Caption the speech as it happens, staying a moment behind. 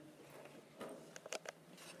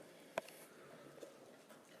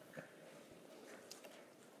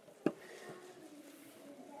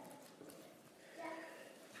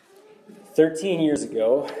13 years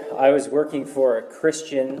ago, I was working for a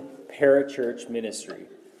Christian parachurch ministry.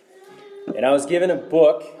 And I was given a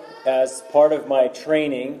book as part of my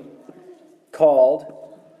training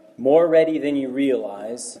called More Ready Than You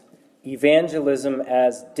Realize, Evangelism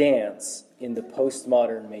as Dance in the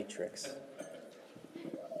Postmodern Matrix.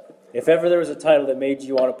 If ever there was a title that made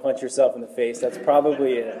you want to punch yourself in the face, that's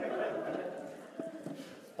probably it.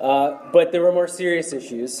 But there were more serious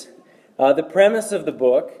issues. The premise of the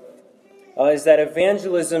book is that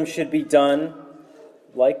evangelism should be done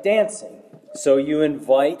like dancing. So you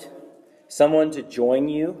invite someone to join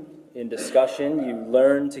you in discussion. You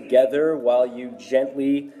learn together while you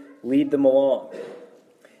gently lead them along.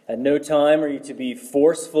 At no time are you to be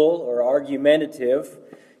forceful or argumentative.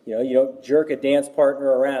 You don't jerk a dance partner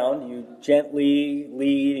around. You gently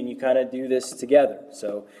lead and you kind of do this together.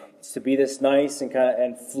 So it's to be this nice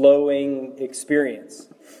and flowing experience.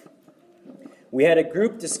 We had a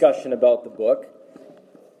group discussion about the book,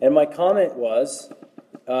 and my comment was,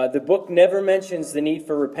 the book never mentions the need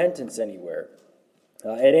for repentance anywhere,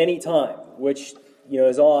 at any time, which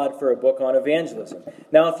is odd for a book on evangelism.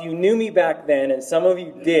 Now, if you knew me back then, and some of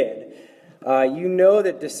you did, you know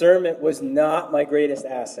that discernment was not my greatest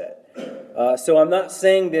asset. So I'm not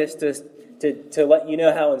saying this to let you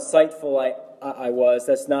know how insightful I was.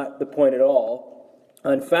 That's not the point at all.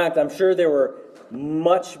 In fact, I'm sure there were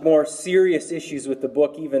much more serious issues with the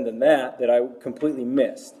book even than that I completely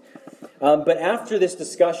missed. But after this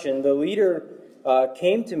discussion, the leader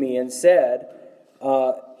came to me and said,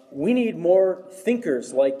 we need more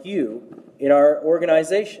thinkers like you in our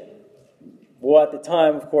organization. Well, at the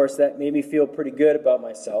time, of course, that made me feel pretty good about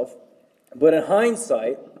myself. But in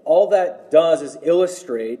hindsight, all that does is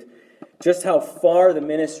illustrate just how far the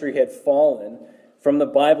ministry had fallen from the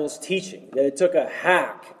Bible's teaching. That it took a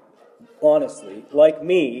hack, honestly, like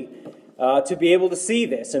me, to be able to see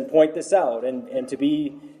this and point this out and to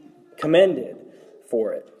be commended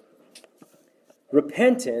for it.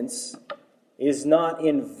 Repentance is not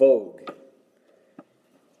in vogue.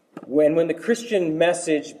 When the Christian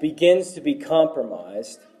message begins to be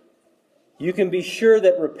compromised, you can be sure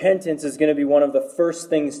that repentance is going to be one of the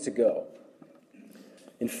first things to go.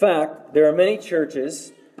 In fact, there are many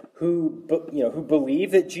churches who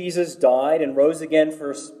believe that Jesus died and rose again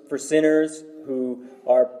for sinners, who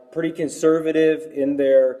are pretty conservative in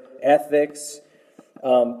their ethics,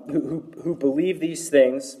 who believe these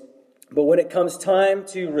things. But when it comes time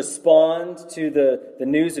to respond to the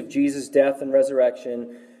news of Jesus' death and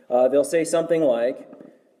resurrection, they'll say something like,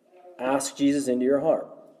 ask Jesus into your heart.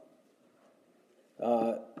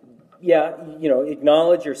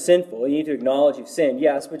 Acknowledge you're sinful. You need to acknowledge you've sinned,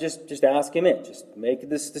 yes, but just ask him in. Just make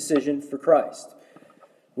this decision for Christ.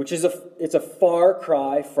 Which is it's a far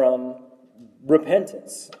cry from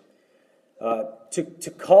repentance.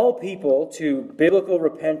 To call people to biblical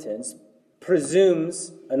repentance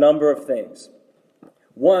presumes a number of things.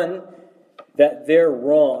 One, that they're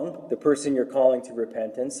wrong, the person you're calling to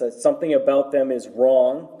repentance, that something about them is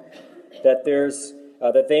wrong, that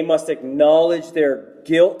they must acknowledge their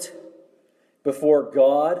guilt before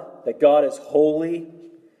God, that God is holy.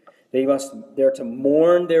 They're to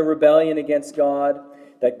mourn their rebellion against God,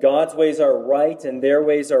 that God's ways are right and their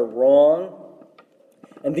ways are wrong.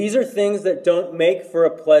 And these are things that don't make for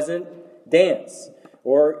a pleasant dance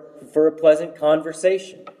or for a pleasant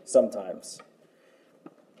conversation sometimes.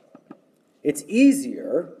 It's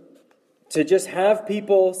easier to just have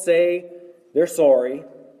people say they're sorry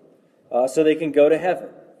so they can go to heaven.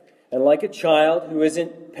 And like a child who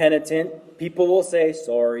isn't penitent, people will say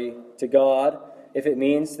sorry to God if it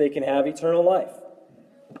means they can have eternal life.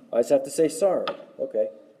 I just have to say sorry. Okay.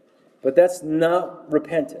 But that's not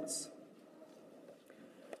repentance.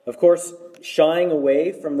 Of course, shying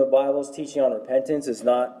away from the Bible's teaching on repentance is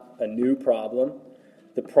not a new problem.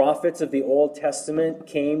 The prophets of the Old Testament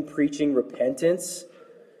came preaching repentance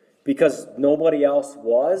because nobody else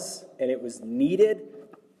was, and it was needed.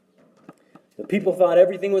 The people thought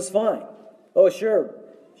everything was fine. Oh, sure,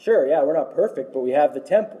 yeah, we're not perfect, but we have the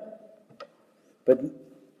temple. But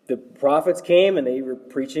the prophets came and they were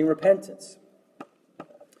preaching repentance.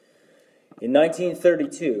 In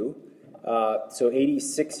 1932, so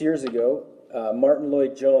 86 years ago, Martin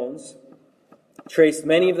Lloyd-Jones traced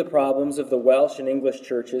many of the problems of the Welsh and English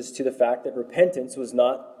churches to the fact that repentance was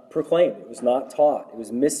not proclaimed. It was not taught. It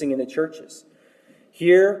was missing in the churches.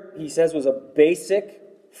 Here, he says, was a basic,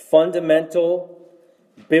 fundamental,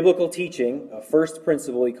 biblical teaching, a first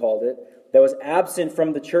principle he called it, that was absent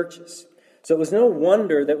from the churches. So it was no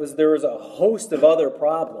wonder that there was a host of other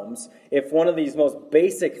problems if one of these most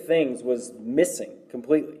basic things was missing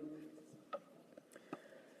completely.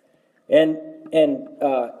 And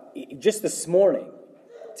just this morning,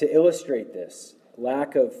 to illustrate this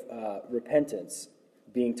lack of repentance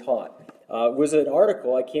being taught, was an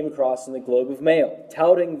article I came across in the Globe of Mail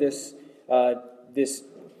touting this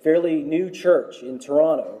fairly new church in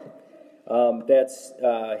Toronto that's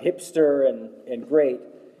hipster and great,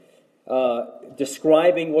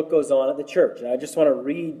 describing what goes on at the church. And I just want to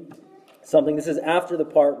read something. This is after the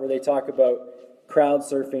part where they talk about crowd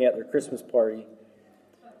surfing at their Christmas party.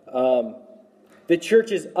 The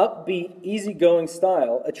church's upbeat, easygoing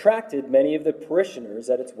style attracted many of the parishioners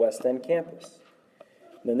at its West End campus.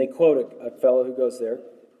 And then they quote a fellow who goes there.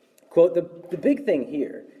 Quote, the big thing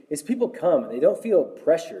here is people come and they don't feel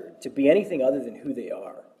pressured to be anything other than who they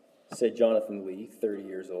are, said Jonathan Lee, 30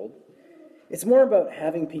 years old. It's more about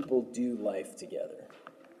having people do life together.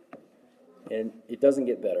 And it doesn't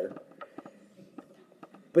get better.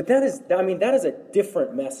 But that is a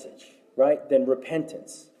different message, right, than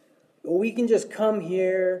repentance. We can just come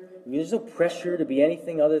here. There's no pressure to be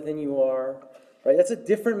anything other than you are. Right? That's a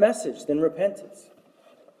different message than repentance.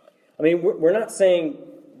 I mean, we're not saying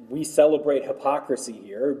we celebrate hypocrisy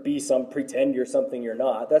here, pretend you're something you're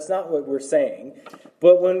not. That's not what we're saying.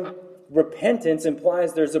 But when repentance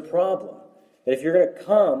implies there's a problem, that if you're going to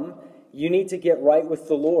come, you need to get right with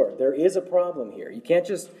the Lord. There is a problem here. You can't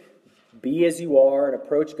just be as you are and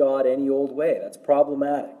approach God any old way. That's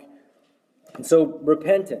problematic. And so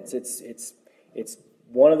repentance, it's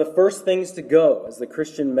one of the first things to go as the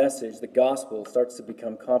Christian message, the gospel, starts to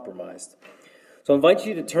become compromised. So I invite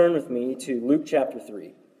you to turn with me to Luke chapter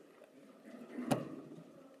 3.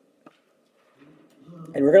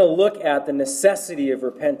 And we're going to look at the necessity of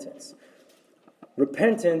repentance.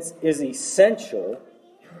 Repentance is essential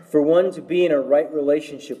for one to be in a right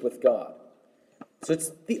relationship with God. So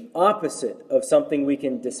it's the opposite of something we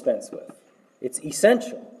can dispense with. It's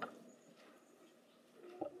essential.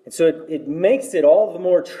 And so it makes it all the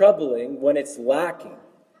more troubling when it's lacking.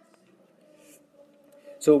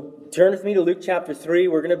 So turn with me to Luke chapter 3.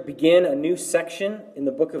 We're going to begin a new section in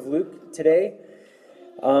the book of Luke today.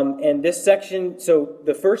 And this section, so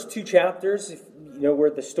the first two chapters,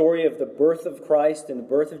 were the story of the birth of Christ and the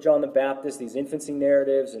birth of John the Baptist, these infancy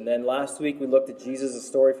narratives. And then last week we looked at Jesus'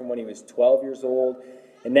 story from when he was 12 years old.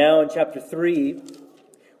 And now in chapter 3,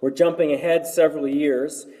 we're jumping ahead several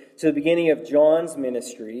years to the beginning of John's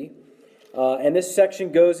ministry. And this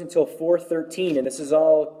section goes until 4:13. And this is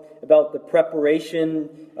all about the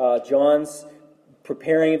preparation, John's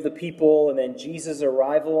preparing of the people, and then Jesus'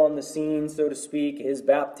 arrival on the scene, so to speak, his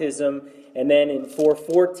baptism. And then in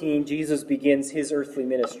 4:14, Jesus begins his earthly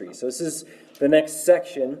ministry. So this is the next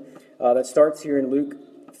section that starts here in Luke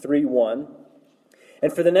 3:1.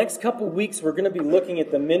 And for the next couple weeks, we're going to be looking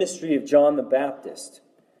at the ministry of John the Baptist.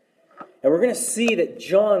 And we're going to see that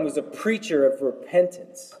John was a preacher of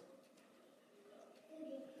repentance.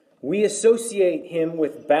 We associate him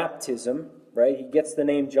with baptism, right? He gets the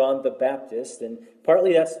name John the Baptist, and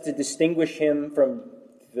partly that's to distinguish him from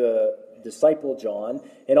the disciple John,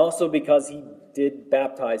 and also because he did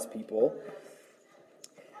baptize people.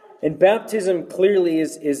 And baptism clearly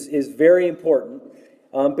is very important.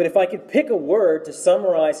 But if I could pick a word to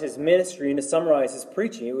summarize his ministry and to summarize his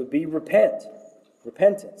preaching, it would be repent.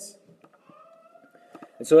 Repentance.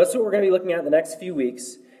 And so that's what we're going to be looking at in the next few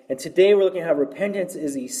weeks. And today we're looking at how repentance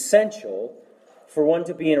is essential for one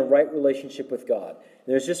to be in a right relationship with God.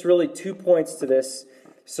 There's just really 2 points to this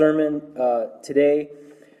sermon today.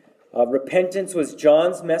 Repentance was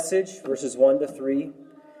John's message, verses 1-3.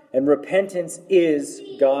 And repentance is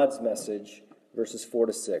God's message, verses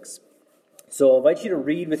 4-6. So I'll invite you to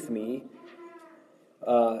read with me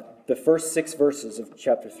the first 6 verses of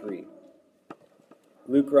chapter 3.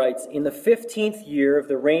 Luke writes, "In the 15th year of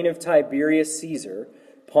the reign of Tiberius Caesar,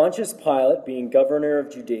 Pontius Pilate being governor of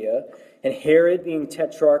Judea, and Herod being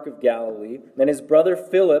tetrarch of Galilee, and his brother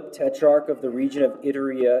Philip, tetrarch of the region of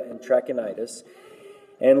Iturea and Trachonitis,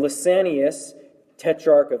 and Lysanias,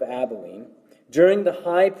 tetrarch of Abilene, during the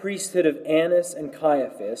high priesthood of Annas and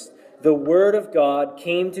Caiaphas, the word of God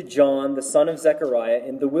came to John, the son of Zechariah,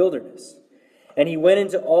 in the wilderness. And he went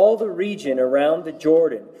into all the region around the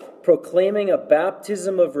Jordan, proclaiming a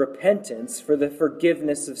baptism of repentance for the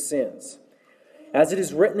forgiveness of sins. As it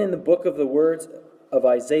is written in the book of the words of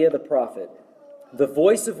Isaiah the prophet, the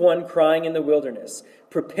voice of one crying in the wilderness,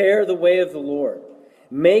 prepare the way of the Lord.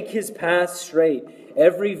 Make his path straight.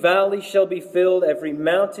 Every valley shall be filled, every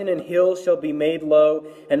mountain and hill shall be made low,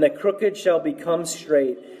 and the crooked shall become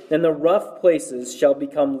straight, and the rough places shall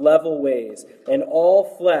become level ways, and all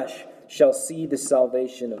flesh shall see the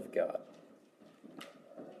salvation of God."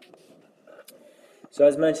 So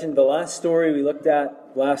as mentioned, the last story we looked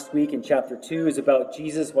at last week in chapter 2 is about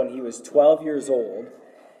Jesus when he was 12 years old.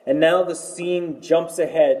 And now the scene jumps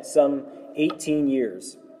ahead some 18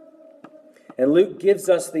 years. And Luke gives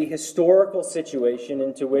us the historical situation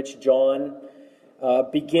into which John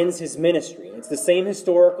begins his ministry. It's the same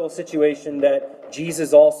historical situation that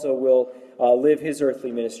Jesus also will live his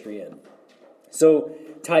earthly ministry in. So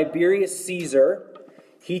Tiberius Caesar,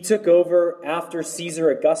 he took over after Caesar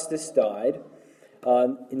Augustus died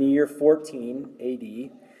in the year 14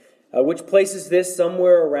 AD, which places this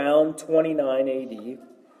somewhere around 29 AD.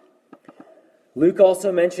 Luke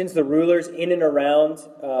also mentions the rulers in and around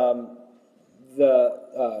the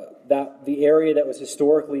area that was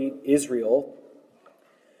historically Israel.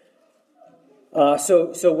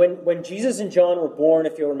 So when Jesus and John were born,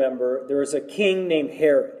 if you'll remember, there was a king named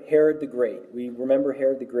Herod the Great. We remember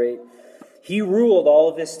Herod the Great. He ruled all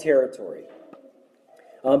of this territory.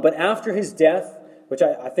 But after his death, which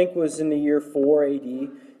I think was in the year 4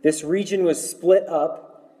 AD, this region was split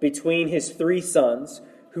up between his three sons,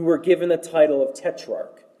 who were given the title of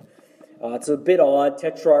Tetrarch. It's a bit odd.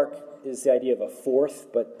 Tetrarch is the idea of a fourth,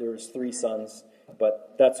 but there's three sons.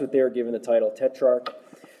 But that's what they were given the title, Tetrarch.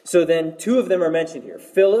 So then two of them are mentioned here.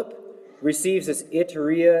 Philip receives this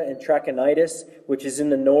Iturea and Trachonitis, which is in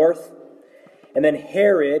the north. And then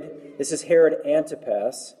Herod, this is Herod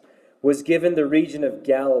Antipas, was given the region of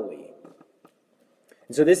Galilee.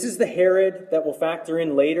 And so this is the Herod that will factor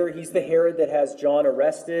in later. He's the Herod that has John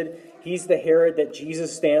arrested. He's the Herod that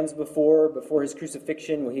Jesus stands before his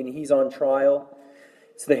crucifixion when he's on trial.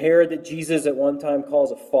 It's the Herod that Jesus at one time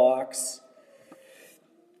calls a fox.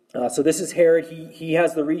 So this is Herod. He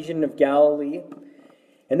has the region of Galilee.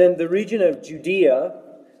 And then the region of Judea,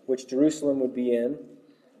 which Jerusalem would be in.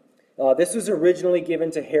 This was originally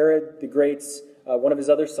given to Herod the Great's, one of his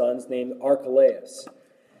other sons, named Archelaus.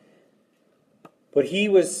 But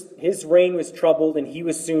his reign was troubled, and he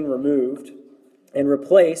was soon removed and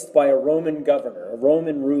replaced by a Roman governor, a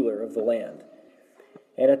Roman ruler of the land.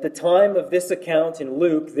 And at the time of this account in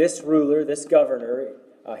Luke, this ruler, this governor,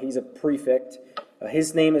 he's a prefect,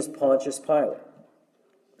 his name is Pontius Pilate.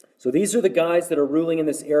 So these are the guys that are ruling in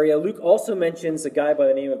this area. Luke also mentions a guy by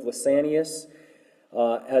the name of Lysanias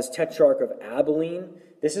as Tetrarch of Abilene.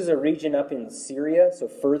 This is a region up in Syria, so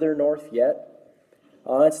further north yet.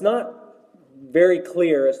 It's not very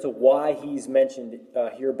clear as to why he's mentioned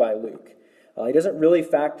here by Luke. He doesn't really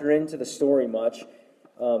factor into the story much.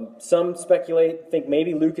 Some think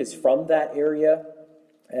maybe Luke is from that area,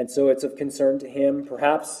 and so it's of concern to him.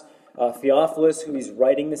 Perhaps Theophilus, who he's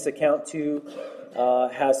writing this account to,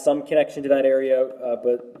 has some connection to that area,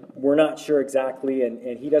 but we're not sure exactly,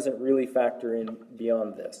 and he doesn't really factor in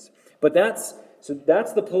beyond this. But that's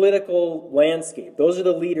the political landscape. Those are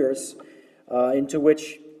the leaders into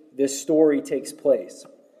which this story takes place.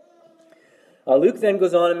 Luke then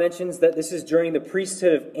goes on and mentions that this is during the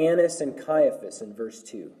priesthood of Annas and Caiaphas in verse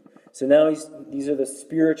 2. So now these are the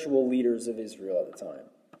spiritual leaders of Israel at the time.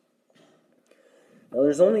 Now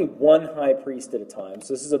there's only one high priest at a time,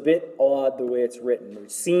 so this is a bit odd the way it's written.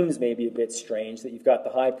 It seems maybe a bit strange that you've got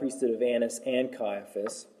the high priesthood of Annas and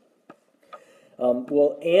Caiaphas.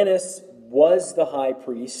 Well, Annas was the high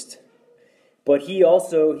priest, but he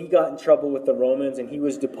got in trouble with the Romans and he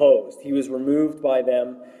was deposed. He was removed by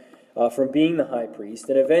them from being the high priest,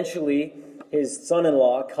 and eventually his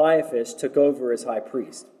son-in-law, Caiaphas, took over as high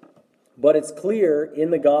priest. But it's clear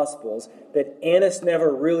in the Gospels that Annas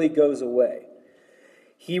never really goes away.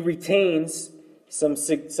 He retains some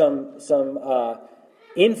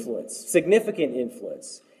influence, significant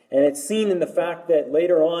influence. And it's seen in the fact that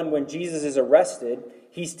later on when Jesus is arrested,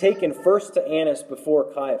 he's taken first to Annas before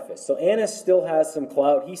Caiaphas. So Annas still has some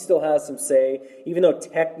clout. He still has some say, even though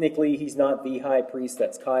technically he's not the high priest,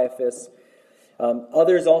 that's Caiaphas.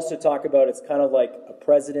 Others also talk about it's kind of like a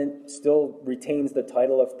president still retains the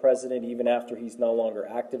title of president even after he's no longer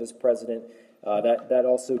active as president. That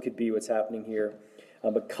also could be what's happening here.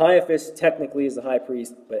 But Caiaphas technically is the high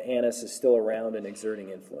priest, but Annas is still around and exerting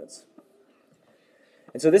influence.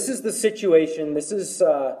 And so this is the situation. This is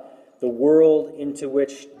the world into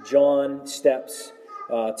which John steps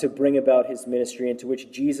to bring about his ministry, into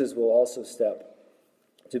which Jesus will also step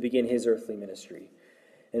to begin his earthly ministry.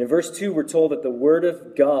 And in verse 2, we're told that the word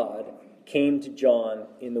of God came to John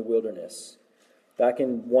in the wilderness. Back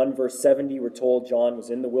in 1 verse 70, we're told John was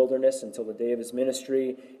in the wilderness until the day of his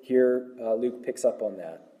ministry. Here, Luke picks up on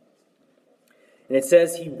that. And it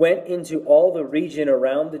says, he went into all the region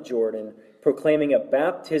around the Jordan, proclaiming a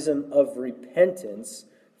baptism of repentance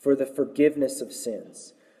for the forgiveness of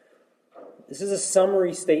sins. This is a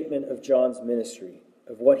summary statement of John's ministry,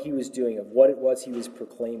 of what he was doing, of what it was he was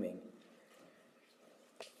proclaiming.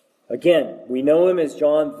 Again, we know him as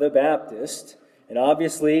John the Baptist, And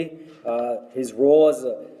obviously, his role as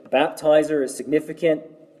a baptizer is significant.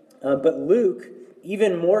 But Luke,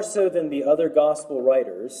 even more so than the other gospel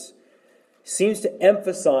writers, seems to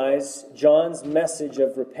emphasize John's message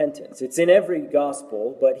of repentance. It's in every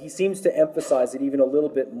gospel, but he seems to emphasize it even a little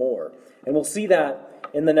bit more. And we'll see that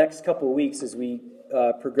in the next couple of weeks as we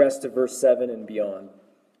progress to verse 7 and beyond.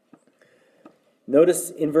 Notice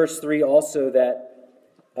in verse 3 also that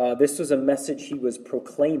this was a message he was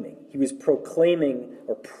proclaiming. He was proclaiming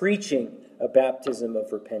or preaching a baptism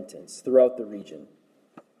of repentance throughout the region.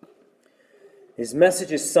 His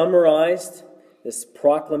message is summarized, this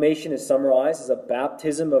proclamation is summarized as a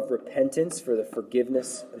baptism of repentance for the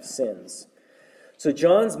forgiveness of sins. So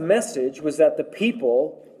John's message was that the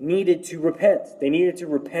people needed to repent. They needed to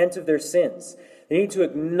repent of their sins. They needed to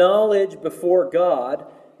acknowledge before God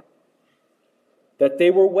that they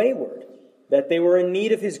were wayward, that they were in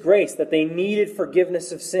need of his grace, that they needed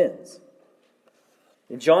forgiveness of sins.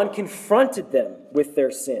 And John confronted them with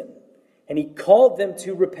their sin, and he called them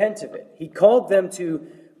to repent of it. He called them to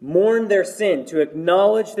mourn their sin, to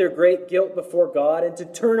acknowledge their great guilt before God, and to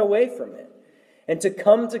turn away from it, and to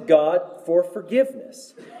come to God for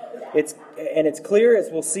forgiveness. It's clear, as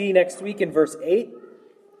we'll see next week in verse 8,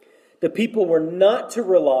 the people were not to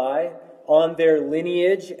rely on their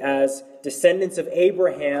lineage as descendants of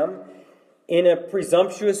Abraham in a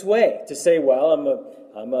presumptuous way, to say, well,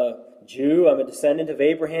 I'm a Jew, I'm a descendant of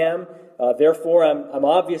Abraham, therefore I'm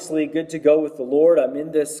obviously good to go with the Lord, I'm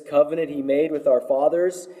in this covenant he made with our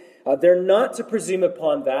fathers. They're not to presume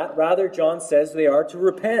upon that. Rather, John says they are to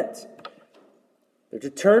repent. They're to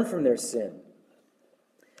turn from their sin.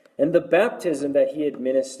 And the baptism that he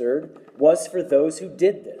administered was for those who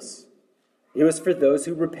did this. It was for those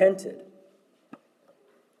who repented.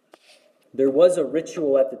 There was a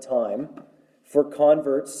ritual at the time for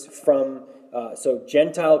converts from,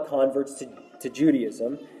 Gentile converts to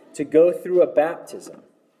Judaism, to go through a baptism.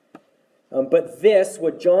 But this,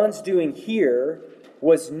 what John's doing here,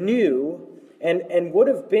 was new and would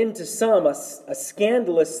have been to some a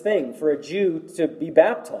scandalous thing for a Jew to be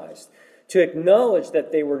baptized, to acknowledge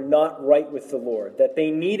that they were not right with the Lord, that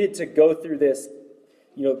they needed to go through this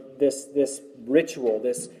ritual,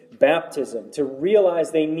 this baptism, to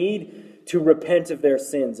realize they need to repent of their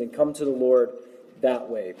sins and come to the Lord that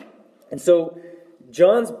way. And so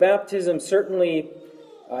John's baptism certainly,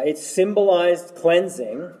 it symbolized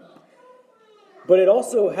cleansing, but it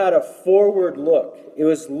also had a forward look. It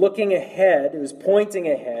was looking ahead, it was pointing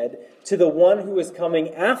ahead to the one who was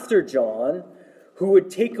coming after John, who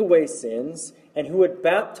would take away sins and who would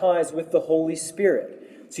baptize with the Holy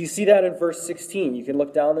Spirit. So you see that in verse 16. You can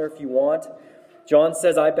look down there if you want. John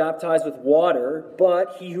says, I baptize with water,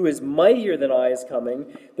 but he who is mightier than I is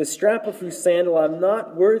coming, the strap of whose sandal I'm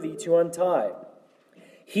not worthy to untie.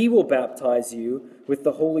 He will baptize you with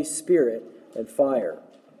the Holy Spirit and fire.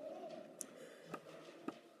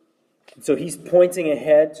 So he's pointing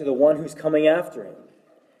ahead to the one who's coming after him.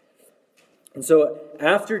 And so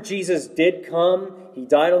after Jesus did come, he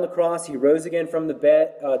died on the cross, he rose again from the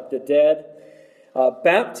dead,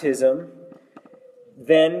 baptism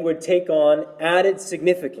then would take on added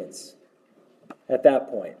significance at that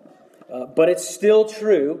point. But it's still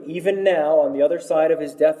true, even now, on the other side of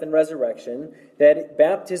his death and resurrection, that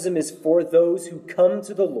baptism is for those who come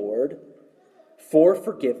to the Lord for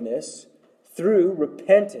forgiveness through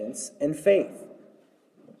repentance and faith.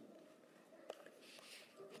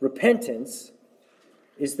 Repentance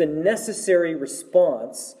is the necessary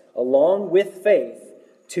response, along with faith,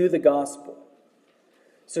 to the gospel.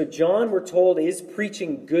 So John, we're told, is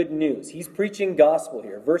preaching good news. He's preaching gospel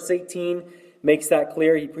here. Verse 18 makes that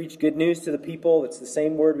clear. He preached good news to the people. It's the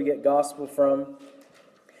same word we get gospel from.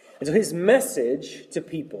 And so his message to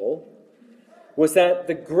people was that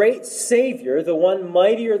the great Savior, the one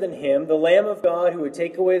mightier than him, the Lamb of God who would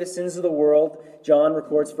take away the sins of the world, John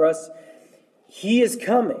records for us, he is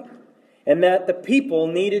coming, and that the people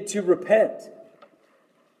needed to repent.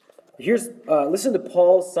 Listen to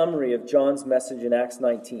Paul's summary of John's message in Acts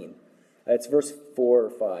 19. It's verse 4 or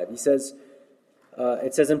 5. He says,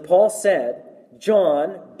 and Paul said,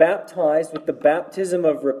 John baptized with the baptism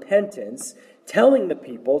of repentance, telling the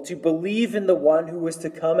people to believe in the one who was to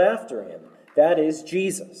come after him. That is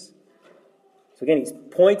Jesus. So again, he's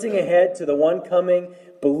pointing ahead to the one coming,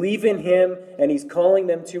 believe in him, and he's calling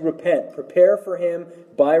them to repent. Prepare for him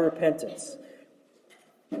by repentance.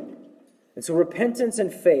 And so repentance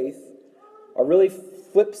and faith are really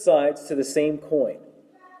flip sides to the same coin.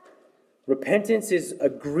 Repentance is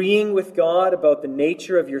agreeing with God about the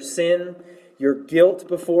nature of your sin, your guilt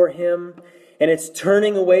before him, and it's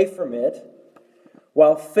turning away from it,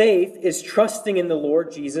 while faith is trusting in the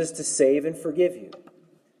Lord Jesus to save and forgive you.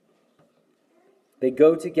 They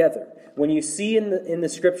go together. When you see in the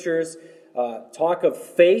Scriptures talk of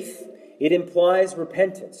faith, it implies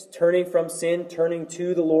repentance, turning from sin, turning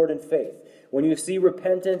to the Lord in faith. When you see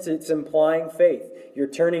repentance, it's implying faith. You're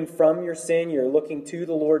turning from your sin, you're looking to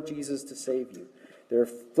the Lord Jesus to save you. There are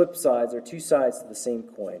flip sides, or two sides to the same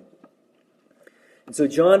coin. And so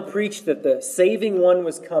John preached that the saving one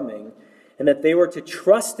was coming, and that they were to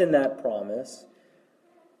trust in that promise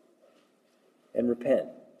and repent.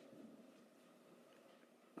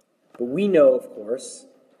 But we know, of course,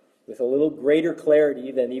 with a little greater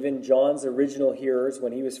clarity than even John's original hearers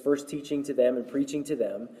when he was first teaching to them and preaching to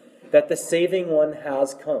them, that the saving one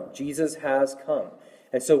has come. Jesus has come.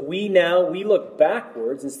 And so we look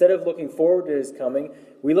backwards. Instead of looking forward to his coming,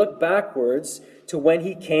 we look backwards to when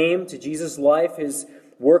he came, to Jesus' life, his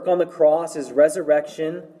work on the cross, his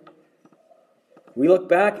resurrection. We look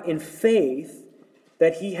back in faith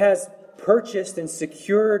that he has purchased and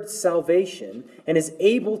secured salvation and is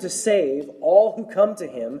able to save all who come to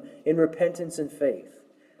him in repentance and faith.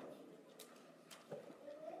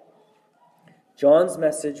 John's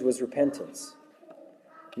message was repentance.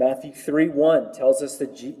 Matthew 3:1 tells us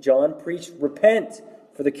that John preached, "Repent,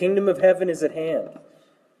 for the kingdom of heaven is at hand."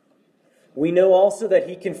 We know also that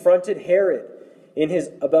he confronted Herod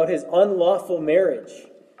about his unlawful marriage,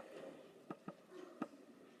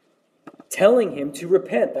 telling him to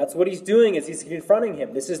repent. That's what he's doing, is he's confronting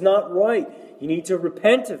him. This is not right. You need to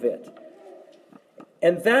repent of it.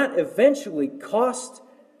 And that eventually cost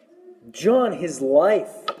John his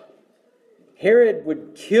life. Herod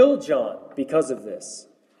would kill John because of this.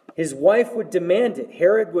 His wife would demand it.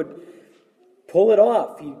 Herod would pull it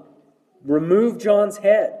off. He'd remove John's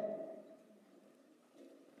head.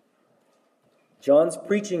 John's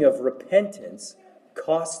preaching of repentance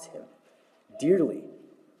cost him dearly.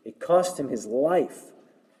 It cost him his life.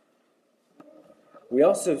 We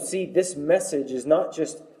also see this message is not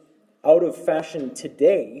just out of fashion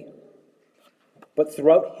today, but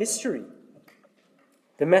throughout history.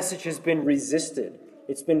 The message has been resisted.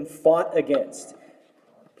 It's been fought against.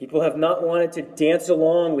 People have not wanted to dance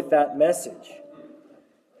along with that message.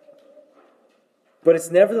 But it's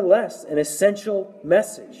nevertheless an essential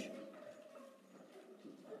message.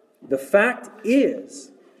 The fact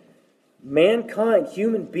is, mankind,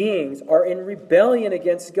 human beings, are in rebellion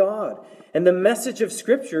against God. And the message of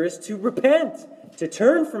Scripture is to repent, to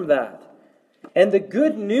turn from that. And the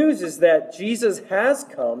good news is that Jesus has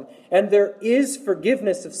come, and there is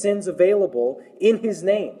forgiveness of sins available in his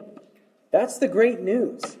name. That's the great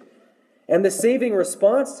news. And the saving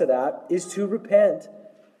response to that is to repent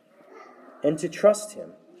and to trust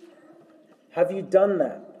him. Have you done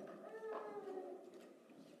that?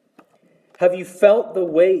 Have you felt the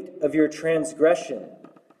weight of your transgression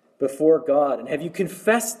before God? And have you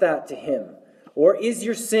confessed that to him? Or is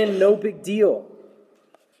your sin no big deal?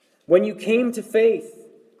 When you came to faith,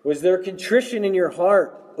 was there contrition in your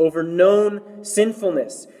heart over known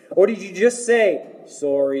sinfulness? Or did you just say,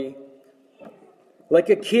 sorry? Like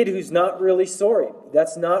a kid who's not really sorry.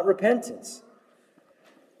 That's not repentance.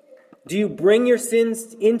 Do you bring your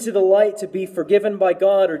sins into the light to be forgiven by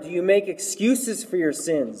God? Or do you make excuses for your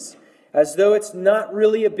sins as though it's not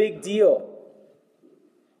really a big deal?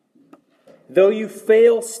 Though you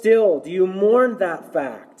fail still, do you mourn that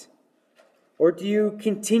fact? Or do you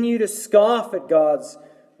continue to scoff at God's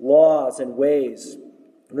laws and ways,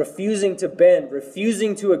 refusing to bend,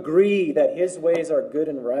 refusing to agree that his ways are good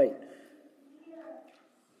and right?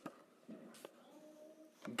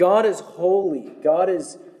 God is holy. God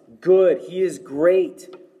is good. He is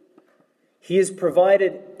great. He has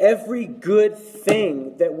provided every good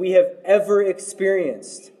thing that we have ever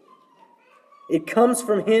experienced. It comes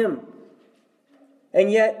from him.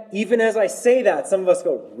 And yet, even as I say that, some of us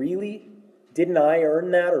go, really? Didn't I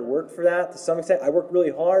earn that or work for that? To some extent, I worked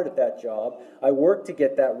really hard at that job. I worked to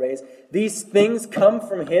get that raise. These things come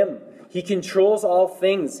from him. He controls all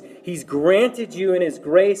things. He's granted you in his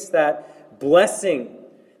grace that blessing,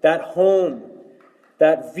 that home,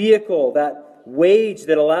 that vehicle, that wage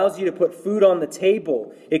that allows you to put food on the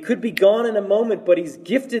table. It could be gone in a moment, but he's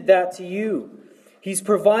gifted that to you. He's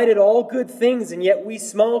provided all good things, and yet we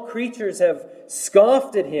small creatures have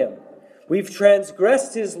scoffed at him. We've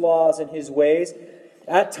transgressed his laws and his ways,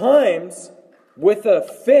 at times with a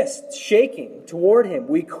fist shaking toward him.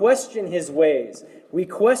 We question his ways. We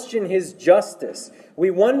question his justice.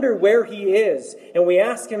 We wonder where he is, and we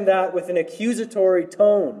ask him that with an accusatory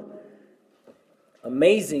tone.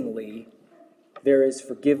 Amazingly, there is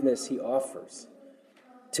forgiveness he offers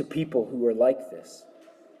to people who are like this.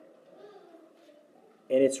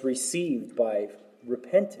 And it's received by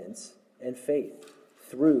repentance and faith.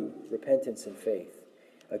 Through repentance and faith.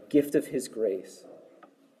 A gift of his grace.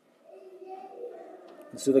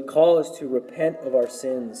 And so the call is to repent of our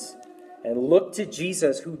sins and look to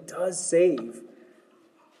Jesus, who does save,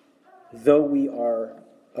 though we are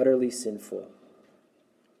utterly sinful.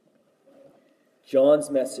 John's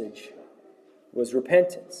message was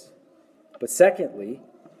repentance. But secondly,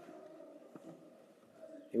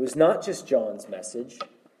 it was not just John's message.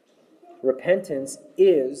 Repentance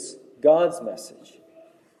is God's message.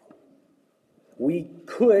 We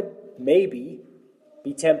could maybe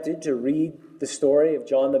be tempted to read the story of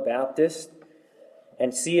John the Baptist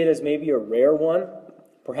and see it as maybe a rare one,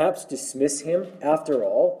 perhaps dismiss him. After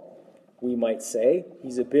all, we might say,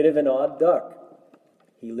 he's a bit of an odd duck.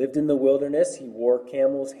 He lived in the wilderness, he wore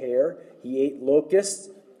camel's hair, he ate locusts.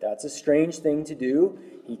 That's a strange thing to do.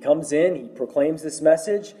 He comes in, he proclaims this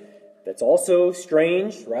message. That's also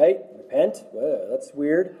strange, right? Repent? Well, that's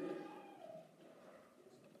weird.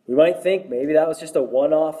 We might think maybe that was just a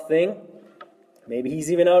one-off thing. Maybe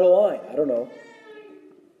he's even out of line. I don't know.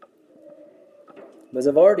 As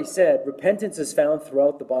I've already said, repentance is found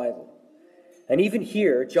throughout the Bible. And even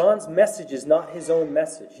here, John's message is not his own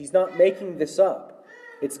message. He's not making this up.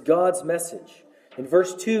 It's God's message. In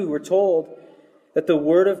verse 2, we're told that the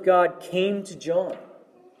word of God came to John.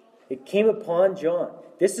 It came upon John.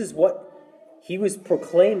 This is what he was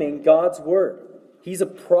proclaiming, God's word. He's a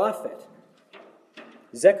prophet.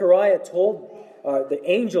 Zechariah the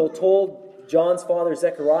angel told John's father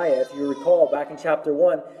Zechariah, if you recall back in chapter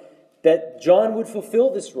 1, that John would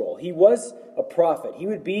fulfill this role. He was a prophet. He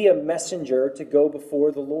would be a messenger to go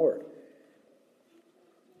before the Lord.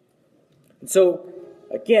 And so,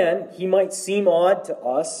 again, he might seem odd to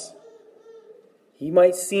us. He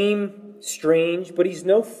might seem strange, but he's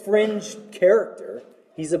no fringe character.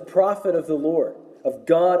 He's a prophet of the Lord, of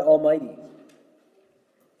God Almighty.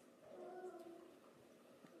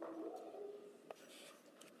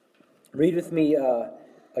 Read with me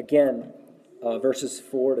again verses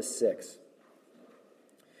 4 to 6.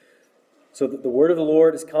 So the word of the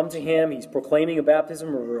Lord has come to him. He's proclaiming a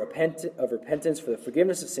baptism of repentance for the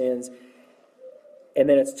forgiveness of sins. And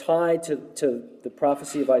then it's tied to the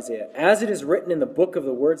prophecy of Isaiah. As it is written in the book of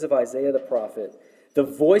the words of Isaiah the prophet, the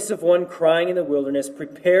voice of one crying in the wilderness,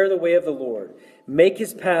 prepare the way of the Lord, make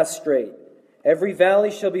his path straight. Every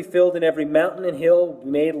valley shall be filled, and every mountain and hill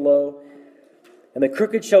made low. And the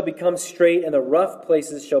crooked shall become straight, and the rough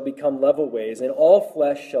places shall become level ways, and all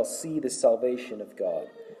flesh shall see the salvation of God.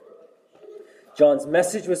 John's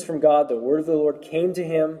message was from God. The word of the Lord came to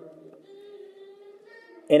him.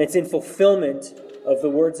 And it's in fulfillment of the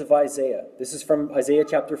words of Isaiah. This is from Isaiah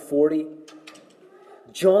chapter 40.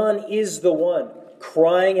 John is the one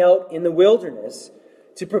crying out in the wilderness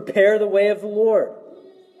to prepare the way of the Lord.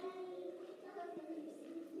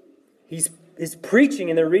 His preaching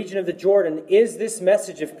in the region of the Jordan is this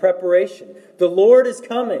message of preparation. The Lord is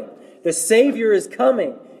coming. The Savior is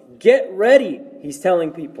coming. Get ready, he's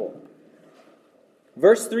telling people.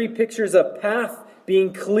 Verse 3 pictures a path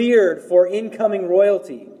being cleared for incoming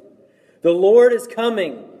royalty. The Lord is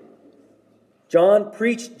coming. John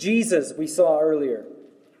preached Jesus, we saw earlier.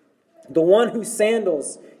 The one whose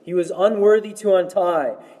sandals he was unworthy to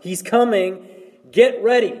untie. He's coming. Get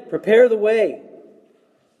ready. Prepare the way.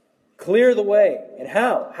 Clear the way. And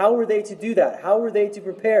how? How were they to do that? How were they to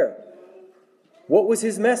prepare? What was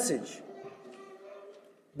his message?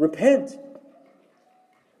 Repent.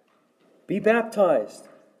 Be baptized.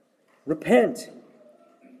 Repent.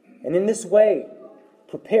 And in this way,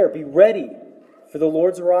 prepare, be ready for the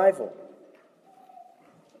Lord's arrival.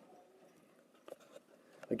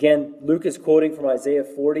 Again, Luke is quoting from Isaiah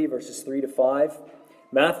 40, verses 3 to 5.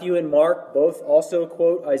 Matthew and Mark both also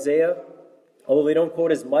quote Isaiah, although they don't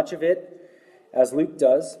quote as much of it as Luke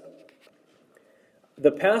does.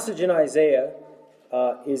 The passage in Isaiah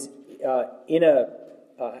comes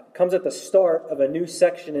at the start of a new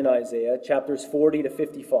section in Isaiah, chapters 40 to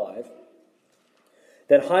 55,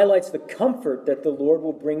 that highlights the comfort that the Lord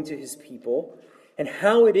will bring to his people and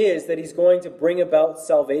how it is that he's going to bring about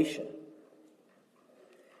salvation.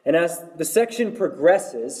 And as the section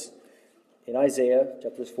progresses in Isaiah,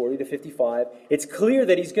 chapters 40 to 55, it's clear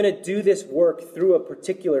that he's going to do this work through a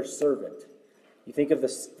particular servant. You think of the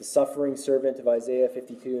suffering servant of Isaiah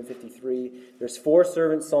 52 and 53. There's 4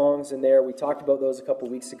 servant songs in there. We talked about those a couple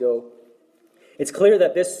weeks ago. It's clear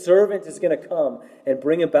that this servant is going to come and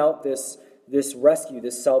bring about this rescue,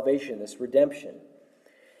 this salvation, this redemption.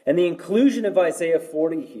 And the inclusion of Isaiah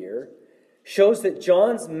 40 here shows that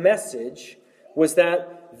John's message was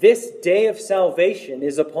that this day of salvation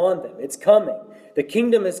is upon them. It's coming. The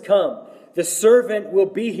kingdom has come. The servant will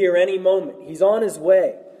be here any moment. He's on his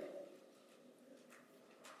way.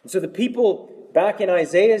 And so the people back in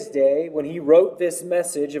Isaiah's day, when he wrote this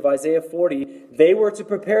message of Isaiah 40, they were to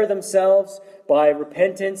prepare themselves by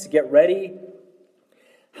repentance, get ready.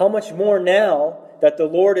 How much more now that the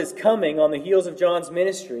Lord is coming on the heels of John's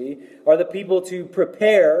ministry are the people to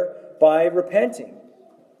prepare by repenting?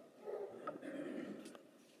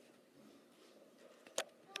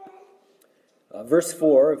 Verse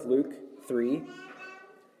 4 of Luke 3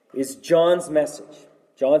 is John's message.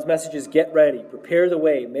 John's message is get ready, prepare the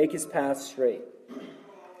way, make his path straight.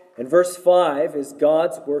 And verse 5 is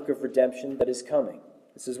God's work of redemption that is coming.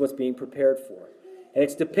 This is what's being prepared for. And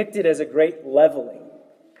it's depicted as a great leveling.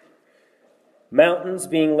 Mountains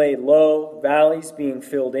being laid low, valleys being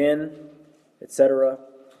filled in, etc.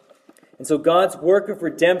 And so God's work of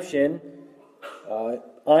redemption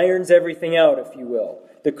irons everything out, if you will.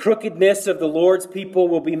 The crookedness of the Lord's people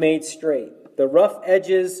will be made straight. The rough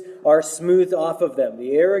edges are smoothed off of them.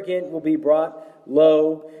 The arrogant will be brought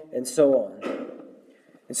low, and so on.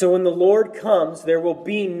 And so when the Lord comes, there will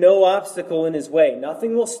be no obstacle in his way.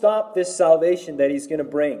 Nothing will stop this salvation that he's going to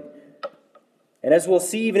bring. And as we'll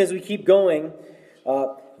see, even as we keep going,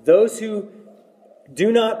 those who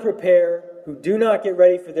do not prepare, who do not get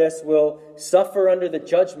ready for this, will suffer under the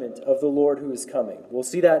judgment of the Lord who is coming. We'll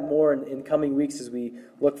see that more in coming weeks as we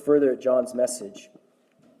look further at John's message.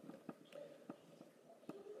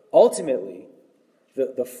 Ultimately,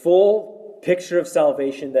 the full picture of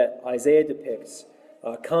salvation that Isaiah depicts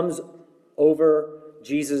comes over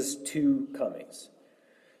Jesus' two comings.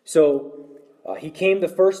 So he came the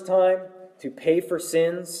first time to pay for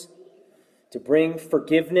sins, to bring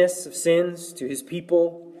forgiveness of sins to his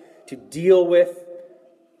people, to deal with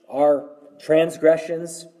our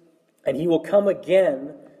transgressions. And he will come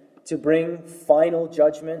again to bring final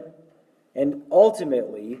judgment and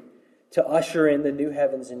ultimately to usher in the new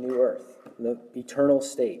heavens and new earth, the eternal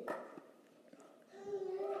state.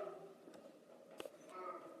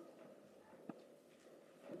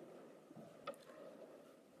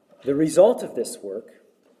 The result of this work,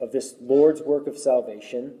 of this Lord's work of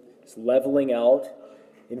salvation, this leveling out,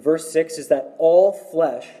 in verse 6 is that all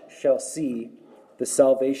flesh shall see the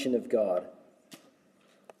salvation of God.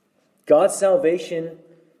 God's salvation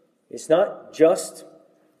is not just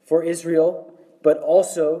for Israel, but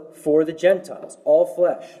also for the Gentiles, all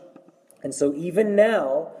flesh. And so even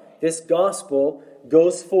now, this gospel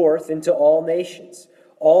goes forth into all nations,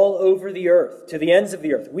 all over the earth, to the ends of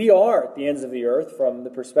the earth. We are at the ends of the earth from the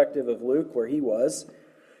perspective of Luke, where he was.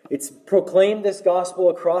 It's proclaimed this gospel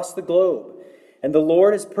across the globe. And the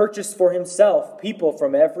Lord has purchased for himself people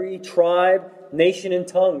from every tribe, nation, and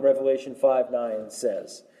tongue, Revelation 5:9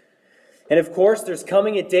 says. And of course, there's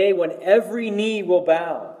coming a day when every knee will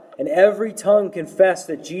bow and every tongue confess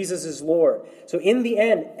that Jesus is Lord. So in the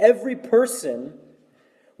end, every person,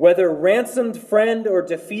 whether ransomed friend or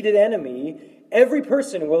defeated enemy, every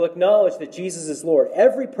person will acknowledge that Jesus is Lord.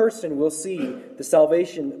 Every person will see the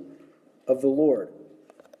salvation of the Lord.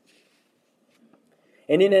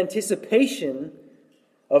 And in anticipation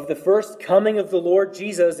of the first coming of the Lord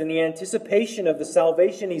Jesus, in the anticipation of the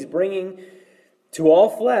salvation he's bringing to all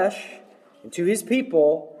flesh and to his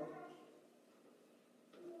people,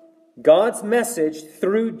 God's message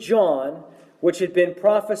through John, which had been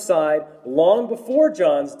prophesied long before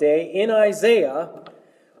John's day in Isaiah,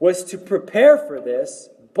 was to prepare for this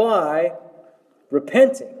by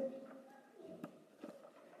repenting.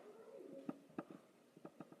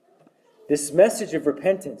 This message of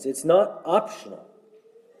repentance, it's not optional.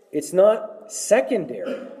 It's not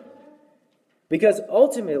secondary. Because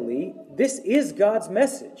ultimately, this is God's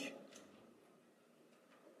message.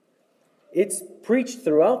 It's preached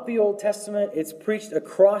throughout the Old Testament. It's preached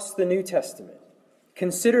across the New Testament.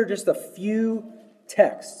 Consider just a few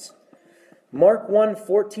texts. Mark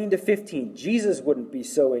 1:14-15. Jesus wouldn't be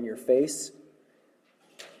so in your face.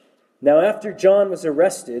 Now after John was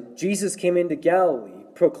arrested, Jesus came into Galilee,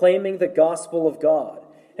 proclaiming the gospel of God,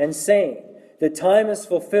 and saying, "The time is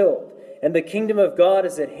fulfilled, and the kingdom of God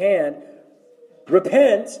is at hand.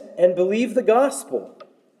 Repent and believe the gospel."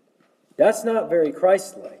 That's not very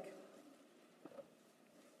Christ-like.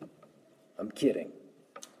 I'm kidding.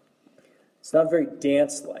 It's not very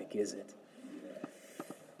dance-like, is it?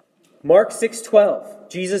 Mark 6:12.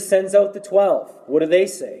 Jesus sends out the 12. What do they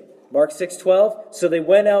say? Mark 6:12. So they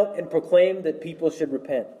went out and proclaimed that people should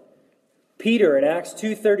repent. Peter in Acts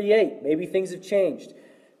 2:38. Maybe things have changed.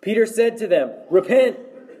 Peter said to them, "Repent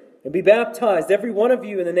and be baptized, every one of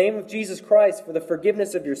you, in the name of Jesus Christ for the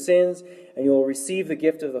forgiveness of your sins, and you will receive the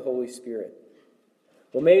gift of the Holy Spirit."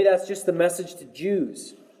 Well, maybe that's just the message to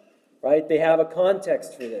Jews, right? They have a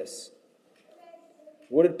context for this.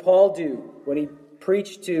 What did Paul do when he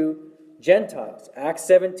preached to Gentiles? Acts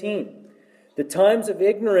 17. The times of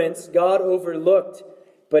ignorance God overlooked,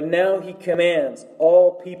 but now he commands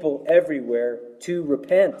all people everywhere to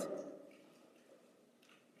repent.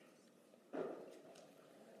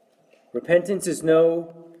 Repentance is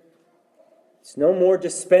no more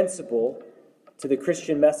dispensable to the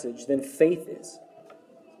Christian message than faith is.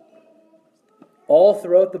 All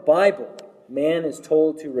throughout the Bible, man is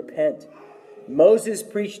told to repent. Moses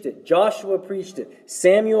preached it. Joshua preached it.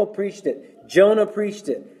 Samuel preached it. Jonah preached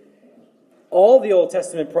it. All the Old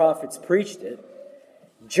Testament prophets preached it.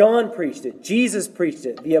 John preached it. Jesus preached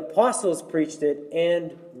it. The apostles preached it.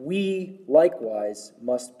 And we likewise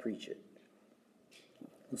must preach it.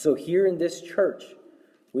 And so here in this church,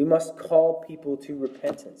 we must call people to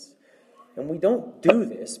repentance. And we don't do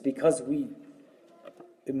this because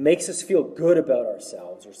it makes us feel good about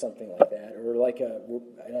ourselves or something like that, or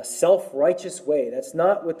in a self-righteous way. That's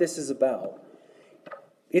not what this is about.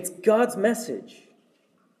 It's God's message.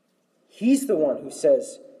 He's the one who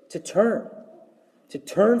says to turn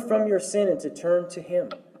from your sin and to turn to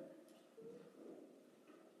Him.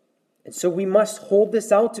 And so we must hold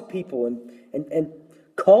this out to people and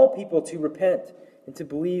call people to repent and to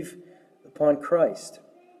believe upon Christ.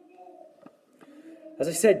 As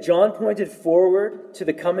I said, John pointed forward to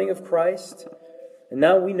the coming of Christ. And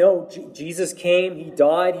now we know Jesus came, He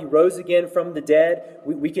died, He rose again from the dead.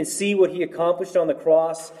 We can see what He accomplished on the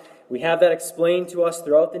cross. We have that explained to us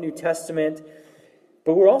throughout the New Testament.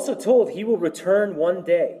 But we're also told He will return one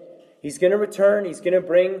day. He's going to return. He's going to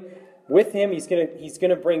bring with Him, He's going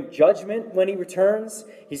to bring judgment when He returns.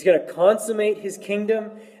 He's going to consummate His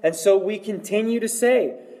kingdom. And so we continue to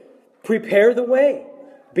say, prepare the way.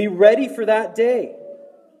 Be ready for that day.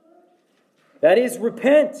 That is,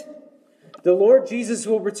 repent. The Lord Jesus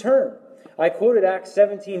will return. I quoted Acts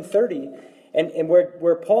 17:30, and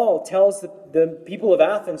where Paul tells the people of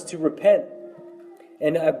Athens to repent.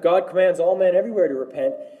 And God commands all men everywhere to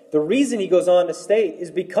repent. The reason he goes on to state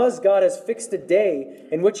is because God has fixed a day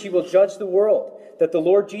in which He will judge the world. That the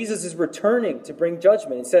Lord Jesus is returning to bring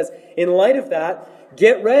judgment. He says, in light of that,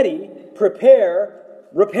 get ready, prepare,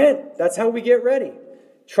 repent. That's how we get ready.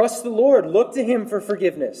 Trust the Lord. Look to Him for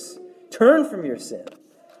forgiveness. Turn from your sin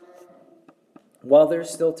while there's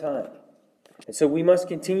still time. And so we must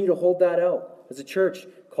continue to hold that out. As a church,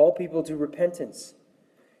 call people to repentance.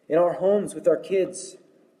 In our homes with our kids,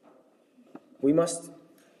 we must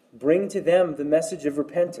bring to them the message of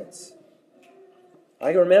repentance.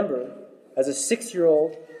 I remember as a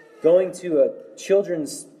 6-year-old going to a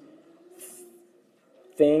children's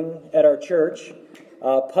thing at our church,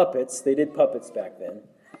 puppets. They did puppets back then.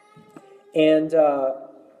 And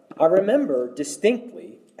I remember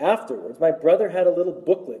distinctly afterwards, my brother had a little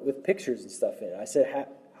booklet with pictures and stuff in it. I said,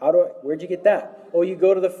 where'd you get that? Oh, you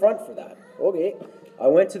go to the front for that. Okay. I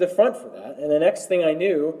went to the front for that, and the next thing I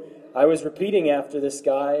knew, I was repeating after this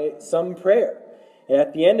guy some prayer. And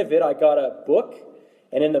at the end of it, I got a book,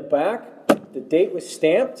 and in the back, the date was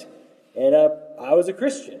stamped, and I was a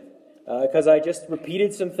Christian. Because I just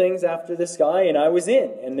repeated some things after this guy, and I was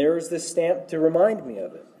in. And there was this stamp to remind me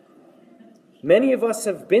of it. Many of us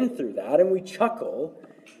have been through that, and we chuckle,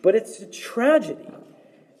 but it's a tragedy.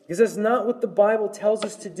 Because that's not what the Bible tells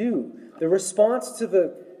us to do. The response to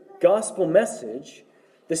the gospel message,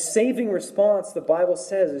 the saving response, the Bible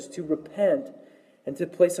says, is to repent and to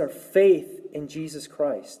place our faith in Jesus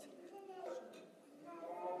Christ.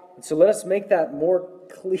 And so let us make that more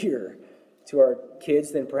clear to our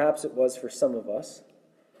kids than perhaps it was for some of us.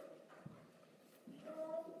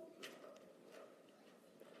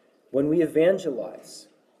 When we evangelize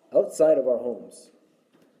outside of our homes,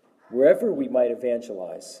 wherever we might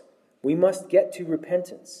evangelize, we must get to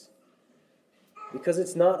repentance. Because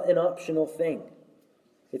it's not an optional thing.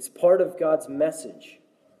 It's part of God's message.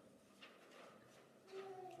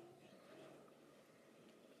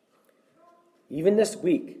 Even this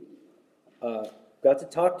week, got to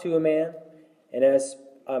talk to a man, and as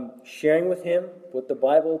I'm sharing with him what the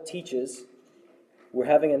Bible teaches, we're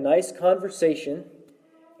having a nice conversation,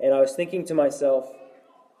 and I was thinking to myself,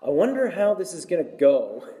 I wonder how this is going to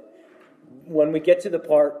go when we get to the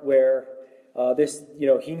part where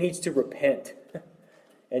he needs to repent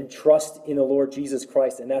and trust in the Lord Jesus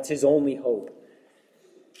Christ, and that's his only hope.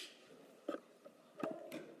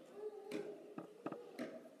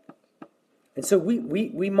 And so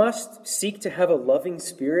we must seek to have a loving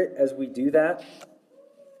spirit as we do that.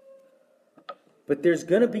 But there's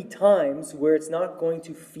going to be times where it's not going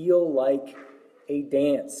to feel like a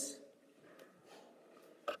dance.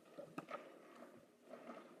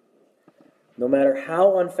 No matter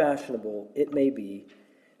how unfashionable it may be,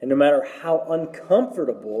 And no matter how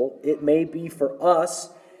uncomfortable it may be for us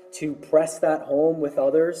to press that home with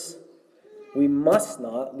others, we must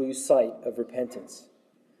not lose sight of repentance.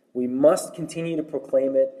 We must continue to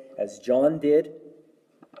proclaim it as John did,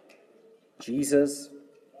 Jesus,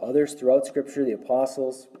 others throughout Scripture, the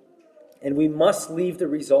apostles, and we must leave the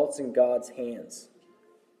results in God's hands.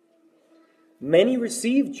 Many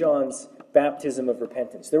received John's baptism of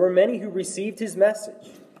repentance. There were many who received his message,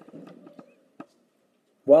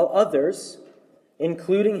 while others,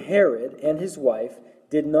 including Herod and his wife,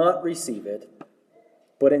 did not receive it,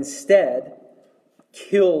 but instead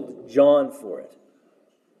killed John for it.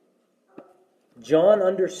 John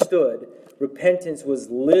understood repentance was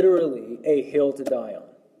literally a hill to die on.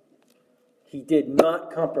 He did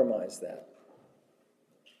not compromise that.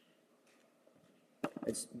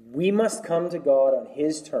 We must come to God on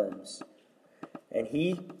his terms. And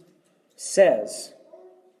he says,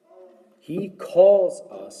 he calls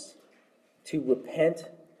us to repent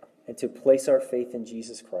and to place our faith in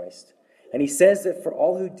Jesus Christ. And he says that for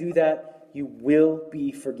all who do that, you will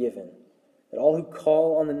be forgiven. That all who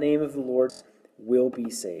call on the name of the Lord will be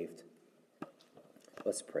saved.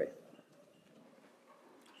 Let's pray.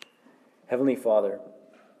 Heavenly Father,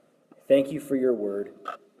 thank you for your word.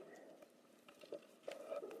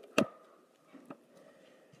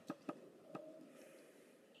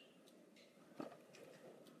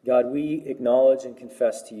 God, we acknowledge and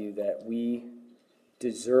confess to you that we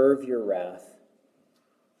deserve your wrath.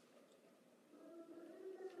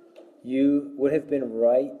 You would have been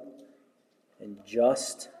right and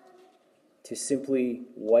just to simply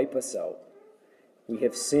wipe us out. We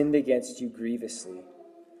have sinned against you grievously.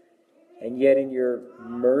 And yet in your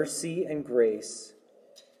mercy and grace,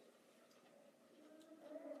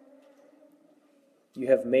 you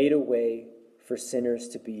have made a way for sinners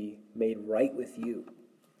to be made right with you.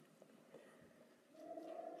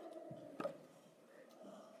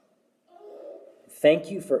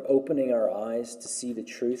 Thank you for opening our eyes to see the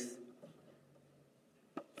truth.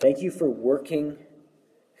 Thank you for working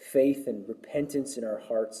faith and repentance in our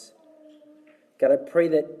hearts. God, I pray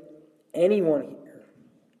that anyone here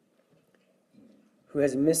who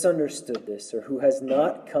has misunderstood this or who has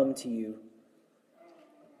not come to you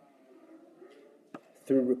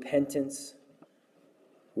through repentance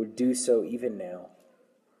would do so even now.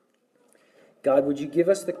 God, would you give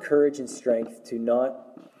us the courage and strength to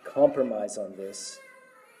not compromise on this,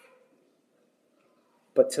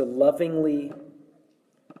 but to lovingly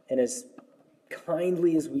and as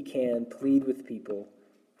kindly as we can plead with people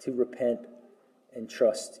to repent and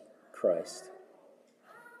trust Christ.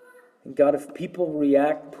 And God, if people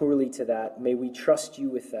react poorly to that, may we trust you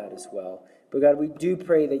with that as well. But God, we do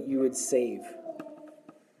pray that you would save,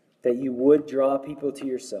 that you would draw people to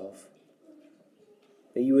yourself,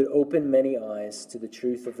 that you would open many eyes to the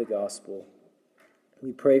truth of the gospel.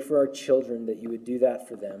 We pray for our children that you would do that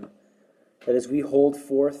for them, that as we hold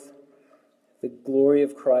forth the glory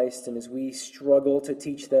of Christ and as we struggle to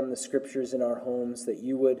teach them the scriptures in our homes, that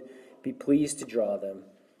you would be pleased to draw them.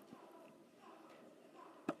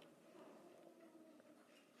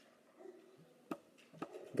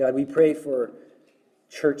 God, we pray for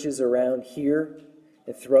churches around here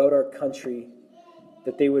and throughout our country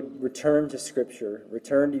that they would return to Scripture,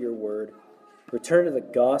 return to your word, return to the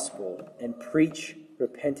gospel, and preach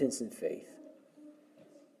repentance and faith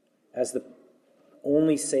as the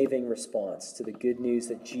only saving response to the good news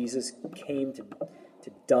that Jesus came to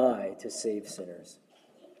die to save sinners.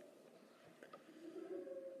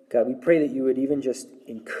 God, we pray that you would even just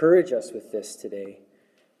encourage us with this today,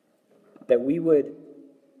 that we would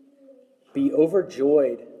be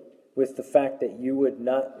overjoyed with the fact that you would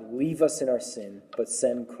not leave us in our sin, but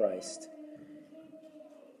send Christ.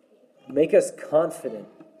 Make us confident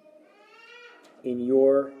in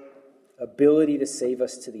your ability to save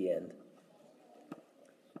us to the end.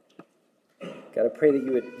 God, I pray that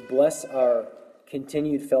you would bless our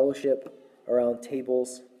continued fellowship around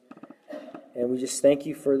tables. And we just thank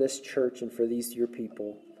you for this church and for these your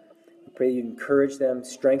people. We pray that you encourage them,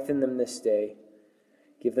 strengthen them this day.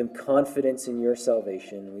 Give them confidence in your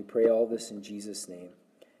salvation. And we pray all this in Jesus' name.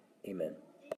 Amen.